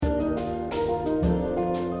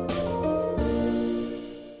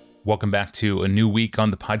Welcome back to a new week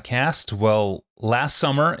on the podcast. Well, last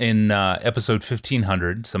summer in episode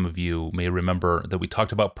 1500, some of you may remember that we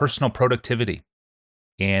talked about personal productivity.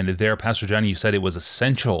 And there, Pastor Johnny, you said it was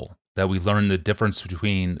essential that we learn the difference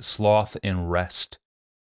between sloth and rest.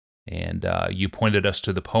 And you pointed us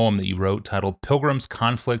to the poem that you wrote titled Pilgrim's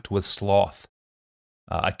Conflict with Sloth.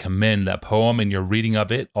 I commend that poem and your reading of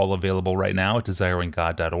it, all available right now at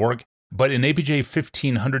desiringgod.org. But in APJ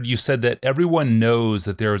 1500, you said that everyone knows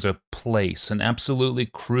that there is a place, an absolutely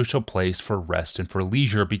crucial place for rest and for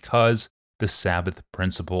leisure because the Sabbath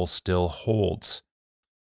principle still holds.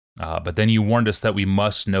 But then you warned us that we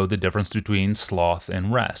must know the difference between sloth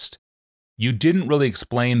and rest. You didn't really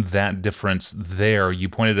explain that difference there. You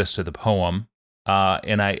pointed us to the poem.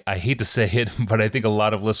 And I hate to say it, but I think a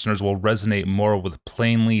lot of listeners will resonate more with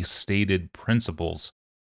plainly stated principles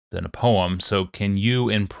than a poem. So can you,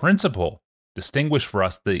 in principle, distinguish for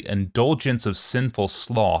us the indulgence of sinful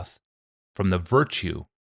sloth from the virtue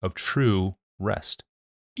of true rest?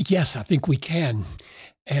 Yes, I think we can.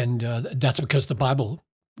 And that's because the Bible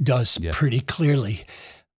does pretty clearly.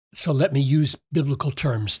 So let me use biblical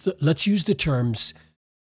terms. Let's use the terms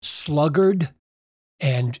sluggard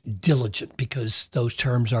and diligent, because those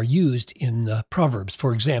terms are used in the Proverbs.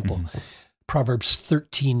 For example, Proverbs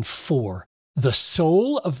 13:4. The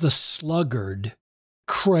soul of the sluggard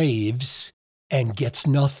craves and gets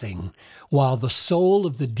nothing, while the soul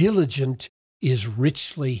of the diligent is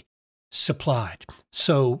richly supplied.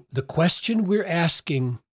 So the question we're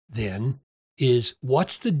asking then is,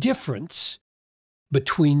 what's the difference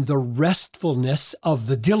between the restfulness of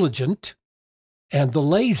the diligent and the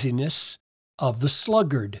laziness of the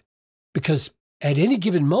sluggard? Because at any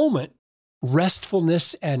given moment,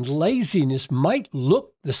 restfulness and laziness might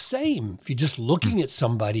look the same if you're just looking at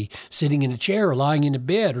somebody sitting in a chair or lying in a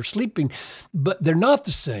bed or sleeping, but they're not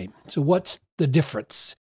the same. So what's the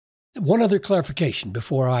difference? One other clarification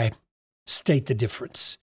before I state the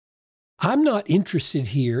difference. I'm not interested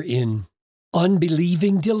here in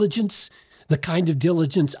unbelieving diligence. The kind of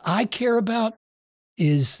diligence I care about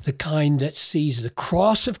is the kind that sees the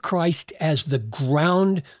cross of Christ as the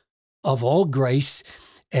ground of all grace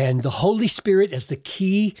and the Holy Spirit as the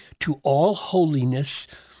key to all holiness,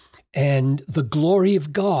 and the glory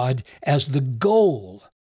of God as the goal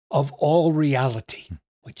of all reality,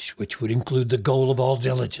 which would include the goal of all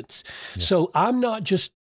diligence. Yeah. So I'm not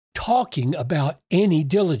just talking about any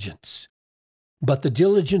diligence, but the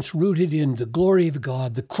diligence rooted in the glory of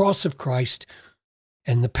God, the cross of Christ,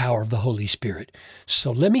 and the power of the Holy Spirit.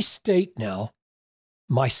 So let me state now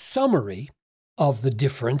my summary of the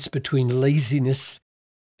difference between laziness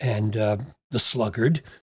and the sluggard,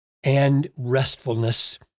 and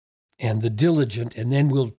restfulness and the diligent, and then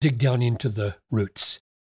we'll dig down into the roots.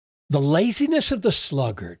 The laziness of the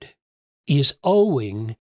sluggard is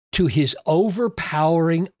owing to his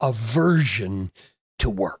overpowering aversion to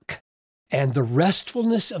work, and the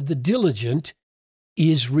restfulness of the diligent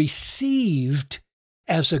is received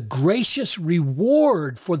as a gracious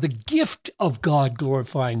reward for the gift of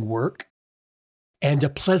God-glorifying work and a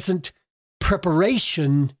pleasant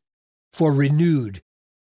preparation for renewed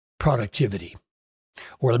productivity.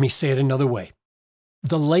 Or let me say it another way.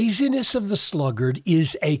 The laziness of the sluggard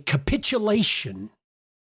is a capitulation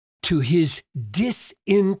to his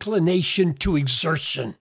disinclination to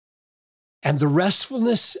exertion. And the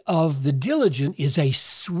restfulness of the diligent is a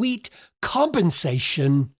sweet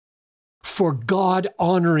compensation for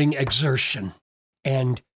God-honoring exertion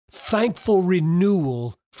and thankful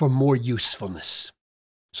renewal for more usefulness.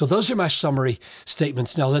 So those are my summary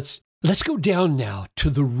statements. Now let's go down now to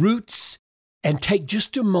the roots and take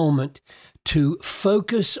just a moment to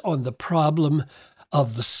focus on the problem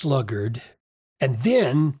of the sluggard, and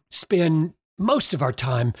then spend most of our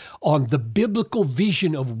time on the biblical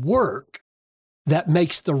vision of work that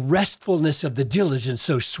makes the restfulness of the diligent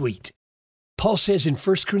so sweet. Paul says in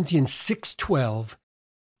 1 Corinthians 6:12,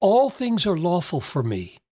 all things are lawful for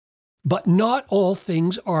me, but not all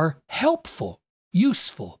things are helpful,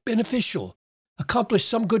 useful, beneficial, accomplish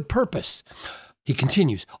some good purpose. He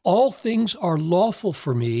continues, all things are lawful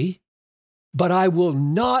for me, but I will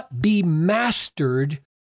not be mastered,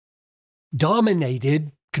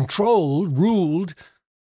 dominated, controlled, ruled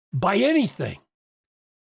by anything.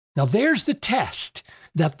 Now there's the test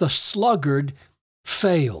that the sluggard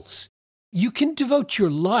fails. You can devote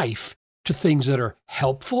your life to things that are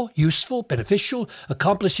helpful, useful, beneficial,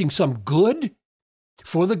 accomplishing some good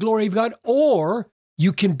for the glory of God, or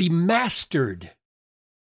you can be mastered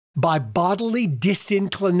by bodily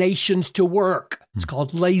disinclinations to work. It's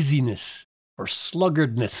called laziness or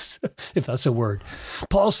sluggardness, if that's a word.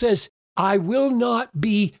 Paul says, I will not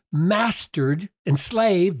be mastered,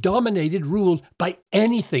 enslaved, dominated, ruled by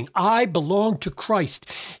anything. I belong to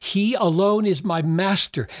Christ. He alone is my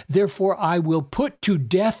master. Therefore, I will put to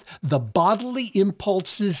death the bodily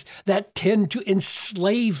impulses that tend to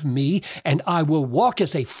enslave me, and I will walk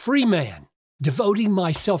as a free man, devoting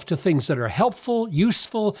myself to things that are helpful,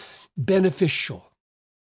 useful, beneficial.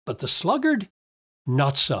 But the sluggard,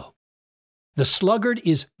 not so. The sluggard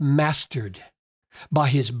is mastered by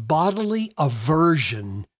his bodily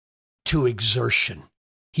aversion to exertion.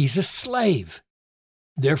 He's a slave.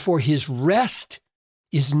 Therefore, his rest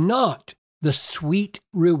is not the sweet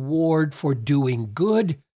reward for doing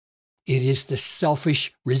good. It is the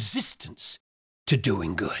selfish resistance to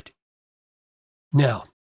doing good. Now,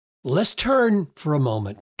 let's turn for a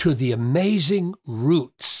moment to the amazing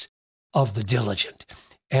roots of the diligent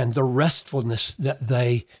and the restfulness that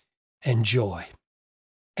they enjoy.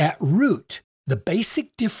 At root, the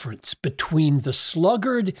basic difference between the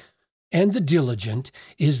sluggard and the diligent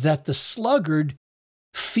is that the sluggard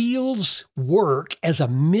feels work as a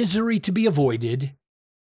misery to be avoided,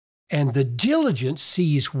 and the diligent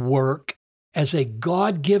sees work as a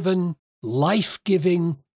God-given,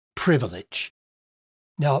 life-giving privilege.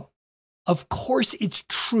 Now, of course, it's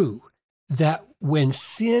true that when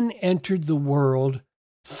sin entered the world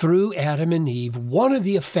through Adam and Eve, one of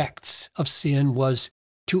the effects of sin was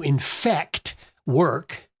to infect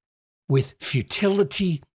work with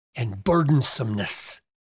futility and burdensomeness.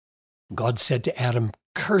 God said to Adam,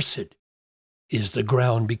 "Cursed is the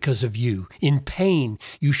ground because of you. In pain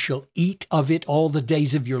you shall eat of it all the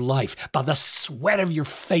days of your life. By the sweat of your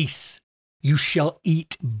face you shall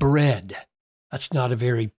eat bread." That's not a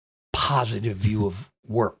very positive view of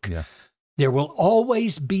work. Yeah. There will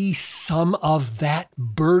always be some of that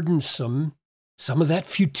burdensome, some of that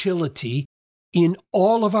futility in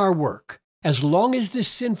all of our work. As long as this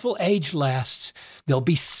sinful age lasts, there'll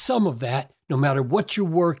be some of that, no matter what your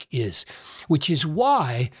work is, which is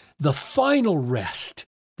why the final rest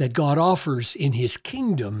that God offers in his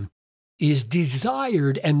kingdom is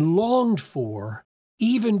desired and longed for,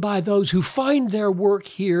 even by those who find their work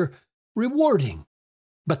here rewarding.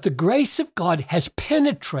 But the grace of God has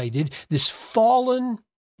penetrated this fallen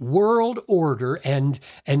world order and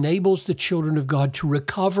enables the children of God to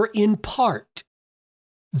recover in part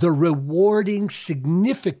the rewarding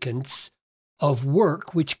significance of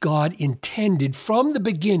work which God intended from the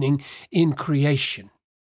beginning in creation.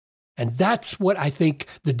 And that's what I think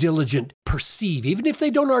the diligent perceive. Even if they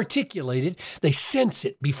don't articulate it, they sense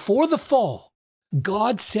it. Before the fall,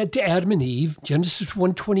 God said to Adam and Eve, Genesis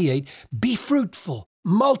 1:28, "Be fruitful,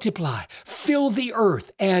 multiply, fill the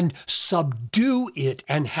earth, and subdue it,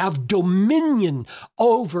 and have dominion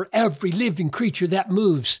over every living creature that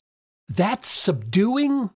moves." That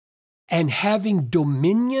subduing and having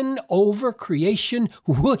dominion over creation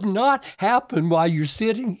would not happen while you're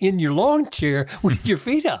sitting in your lawn chair with your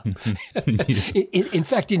feet up. In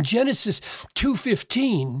fact, in Genesis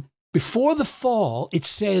 2:15, before the fall, it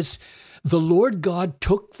says, "The Lord God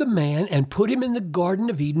took the man and put him in the Garden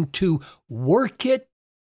of Eden to work it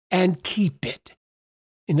and keep it."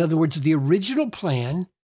 In other words, the original plan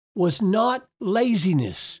was not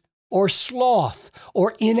laziness or sloth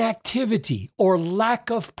or inactivity or lack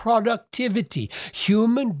of productivity.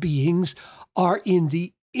 Human beings are in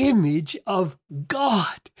the image of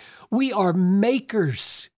God. We are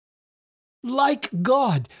makers like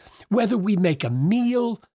God. Whether we make a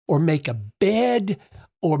meal or make a bed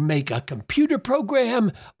or make a computer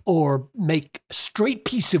program or make a straight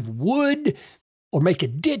piece of wood or make a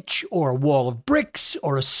ditch or a wall of bricks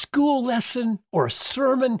or a school lesson or a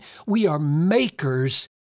sermon, we are makers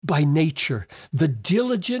by nature. The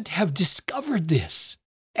diligent have discovered this.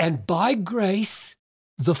 And by grace,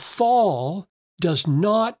 the fall does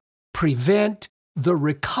not prevent the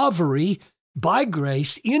recovery by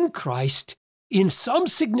grace in Christ in some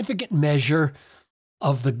significant measure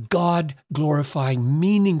of the God-glorifying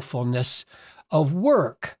meaningfulness of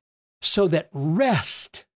work, so that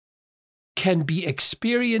rest can be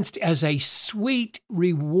experienced as a sweet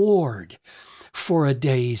reward for a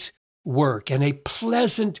day's work and a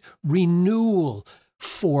pleasant renewal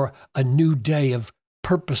for a new day of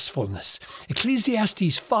purposefulness.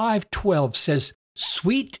 Ecclesiastes 5:12 says,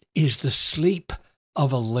 "Sweet is the sleep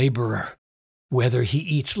of a laborer, whether he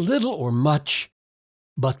eats little or much,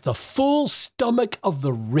 but the full stomach of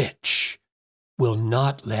the rich will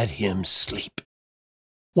not let him sleep."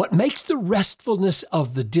 What makes the restfulness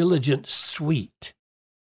of the diligent sweet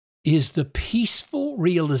is the peaceful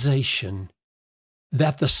realization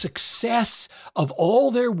that the success of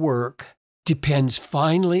all their work depends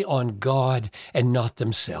finally on God and not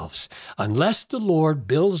themselves. Unless the Lord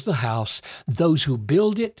builds the house, those who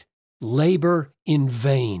build it labor in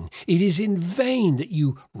vain. It is in vain that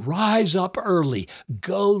you rise up early,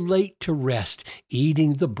 go late to rest,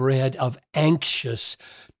 eating the bread of anxious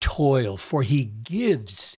toil, for he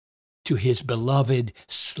gives to his beloved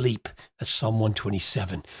sleep. That's Psalm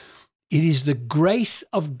 127. It is the grace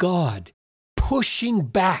of God pushing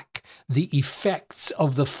back the effects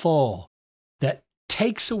of the fall that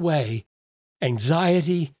takes away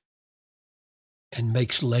anxiety and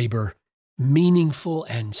makes labor meaningful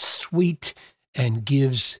and sweet and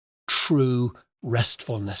gives true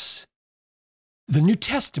restfulness. The New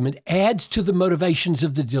Testament adds to the motivations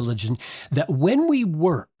of the diligent that when we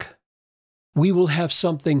work, we will have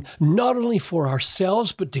something not only for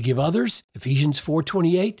ourselves, but to give others, Ephesians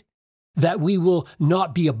 4:28, that we will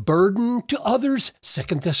not be a burden to others,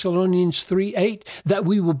 2 Thessalonians 3:8, that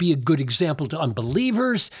we will be a good example to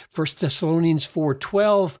unbelievers, 1 Thessalonians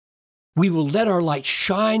 4:12. We will let our light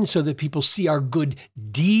shine so that people see our good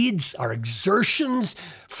deeds, our exertions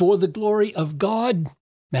for the glory of God.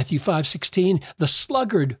 Matthew 5:16, the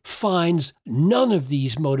sluggard finds none of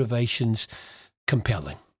these motivations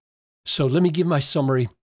compelling. So let me give my summary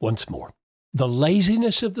once more. The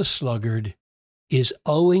laziness of the sluggard is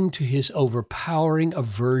owing to his overpowering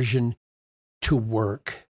aversion to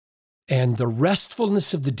work, and the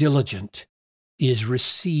restfulness of the diligent is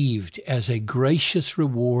received as a gracious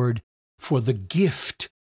reward for the gift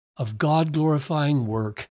of God-glorifying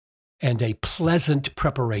work and a pleasant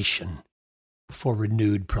preparation for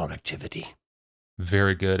renewed productivity.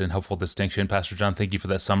 Very good and helpful distinction, Pastor John. Thank you for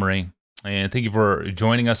that summary. And thank you for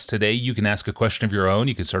joining us today. You can ask a question of your own.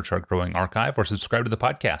 You can search our growing archive or subscribe to the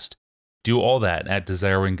podcast. Do all that at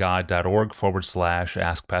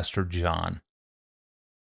desiringgod.org/askpastorjohn.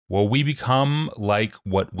 Well, we become like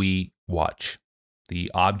what we watch.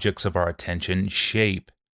 The objects of our attention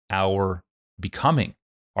shape our becoming.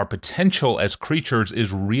 Our potential as creatures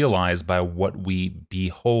is realized by what we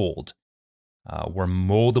behold. We're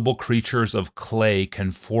moldable creatures of clay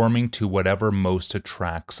conforming to whatever most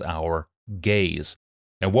attracts our gaze.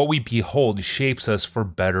 And what we behold shapes us for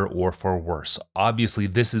better or for worse. Obviously,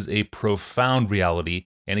 this is a profound reality,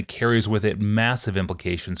 and it carries with it massive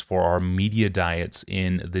implications for our media diets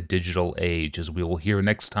in the digital age, as we will hear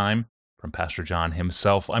next time from Pastor John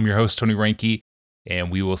himself. I'm your host, Tony Reinke,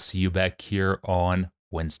 and we will see you back here on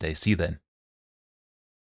Wednesday. See you then.